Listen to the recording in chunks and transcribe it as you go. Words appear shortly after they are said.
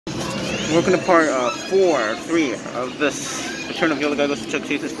Welcome to part 3 of this return of Yodely Goes to Chuck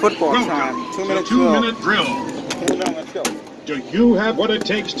Cheese's football time. 2 minute drill. 2 minute drill. Let's go. Do you have what it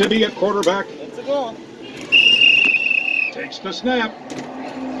takes to be a quarterback? Let's go. Takes the snap.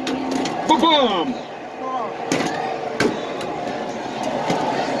 Ba-bum!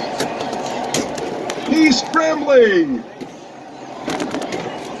 He's scrambling!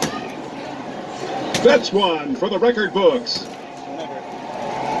 That's one for the record books.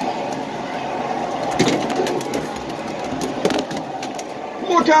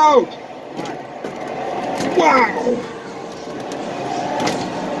 Look out! Wow!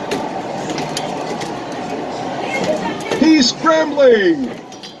 He's scrambling!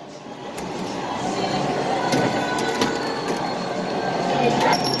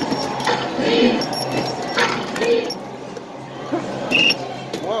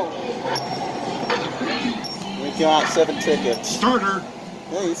 Whoa. We got 7 tickets. Starter.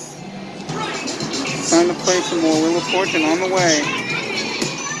 Nice. Time to play some more Wheel of Fortune on the way.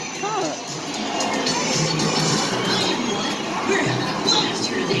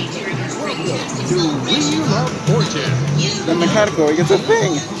 To Wheel of Fortune. Then the category gets a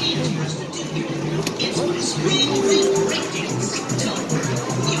thing.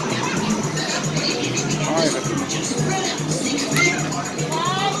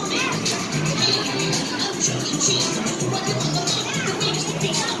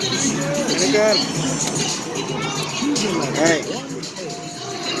 Pretty good. Hey.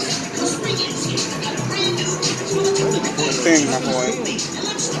 Thing, my boy.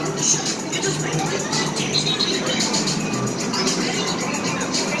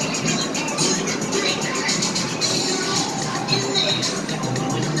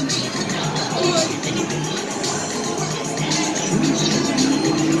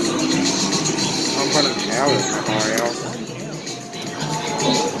 I'm gonna tell it, Mario.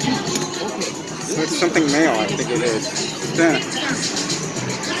 It's something male, I think it is. Then.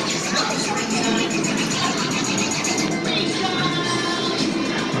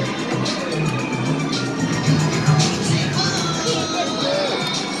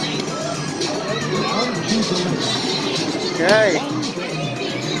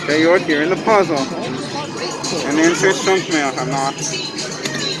 Okay, you're in the puzzle. And the answer is junk mail, I'm not.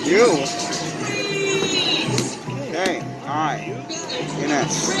 You. Okay, I.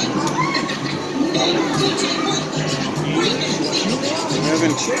 Ines.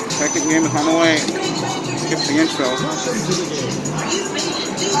 11. Second game is on the way. Skip the intro.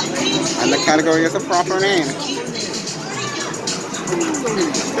 And the category is a proper name.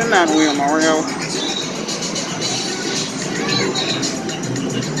 Spin that wheel, Mario.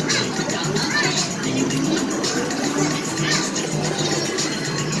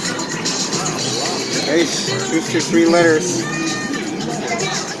 Ace, choose your 3 letters.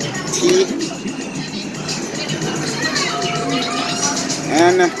 T,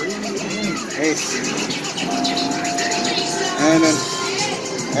 N, Ace, and an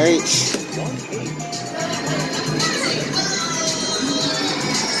H.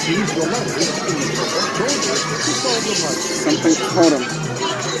 Something totem.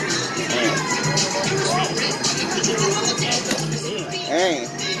 A.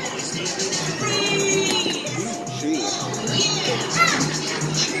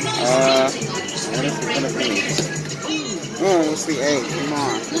 What is it gonna be? Oh, what's the A? Come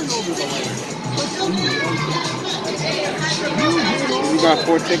on. We got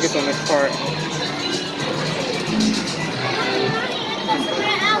 4 tickets on this part.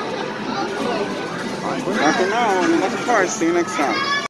 Not for now, on the next part. See you next time.